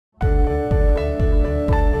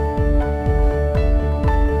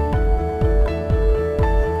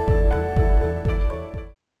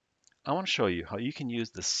want to show you how you can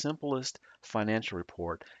use the simplest financial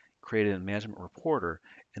report created in Management Reporter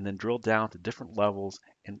and then drill down to different levels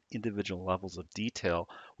and individual levels of detail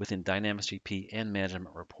within Dynamics GP and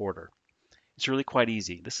Management Reporter. It's really quite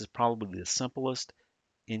easy. This is probably the simplest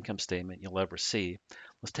income statement you'll ever see.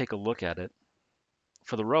 Let's take a look at it.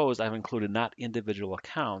 For the rows, I've included not individual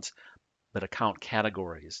accounts, but account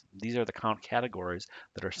categories. These are the account categories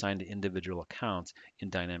that are assigned to individual accounts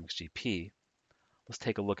in Dynamics GP. Let's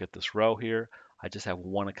take a look at this row here. I just have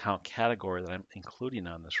one account category that I'm including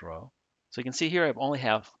on this row. So you can see here I only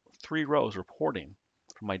have 3 rows reporting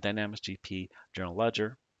from my Dynamics GP General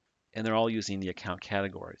Ledger, and they're all using the account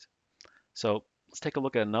categories. So let's take a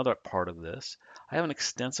look at another part of this. I have an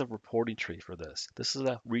extensive reporting tree for this. This is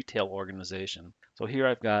a retail organization. So here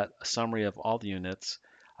I've got a summary of all the units.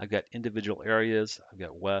 I've got individual areas, I've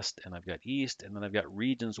got West and I've got East, and then I've got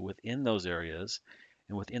regions within those areas.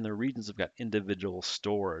 And within the regions, I've got individual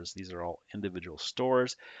stores. These are all individual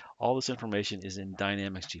stores. All this information is in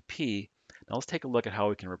Dynamics GP. Now let's take a look at how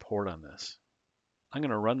we can report on this. I'm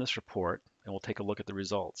going to run this report and we'll take a look at the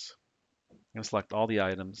results. I'm going to select all the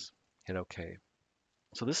items, hit OK.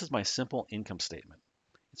 So this is my simple income statement.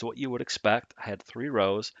 It's what you would expect. I had 3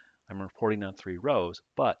 rows. I'm reporting on 3 rows,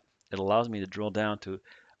 but it allows me to drill down to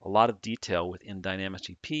a lot of detail within Dynamics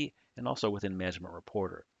GP and also within Management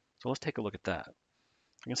Reporter. So let's take a look at that.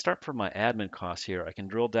 I can start from my admin costs here. I can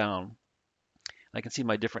drill down. I can see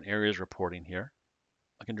my different areas reporting here.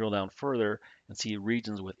 I can drill down further and see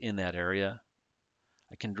regions within that area.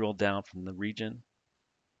 I can drill down from the region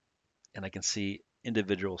and I can see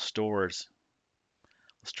individual stores.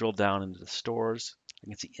 Let's drill down into the stores. I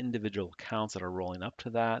can see individual accounts that are rolling up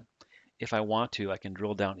to that. If I want to, I can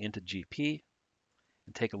drill down into GP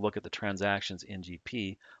and take a look at the transactions in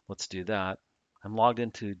GP. Let's do that. I'm logged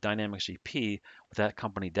into Dynamics GP with that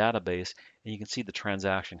company database, and you can see the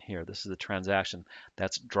transaction here. This is the transaction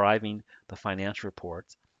that's driving the financial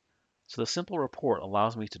reports. So the simple report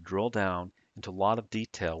allows me to drill down into a lot of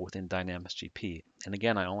detail within Dynamics GP. And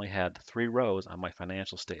again, I only had 3 rows on my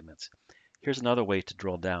financial statements. Here's another way to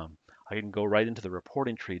drill down. I can go right into the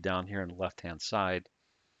reporting tree down here on the left-hand side,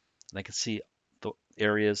 and I can see the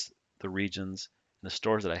areas, the regions, and the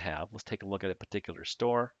stores that I have. Let's take a look at a particular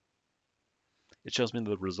store. It shows me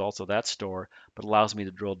the results of that store, but allows me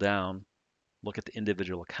to drill down, look at the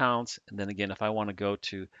individual accounts, and then again, if I want to go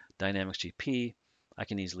to Dynamics GP, I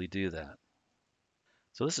can easily do that.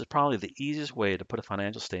 So this is probably the easiest way to put a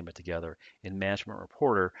financial statement together in Management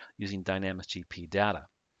Reporter using Dynamics GP data.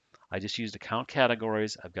 I just used account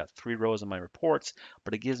categories. I've got 3 rows in my reports,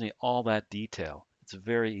 but it gives me all that detail. It's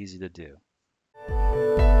very easy to do.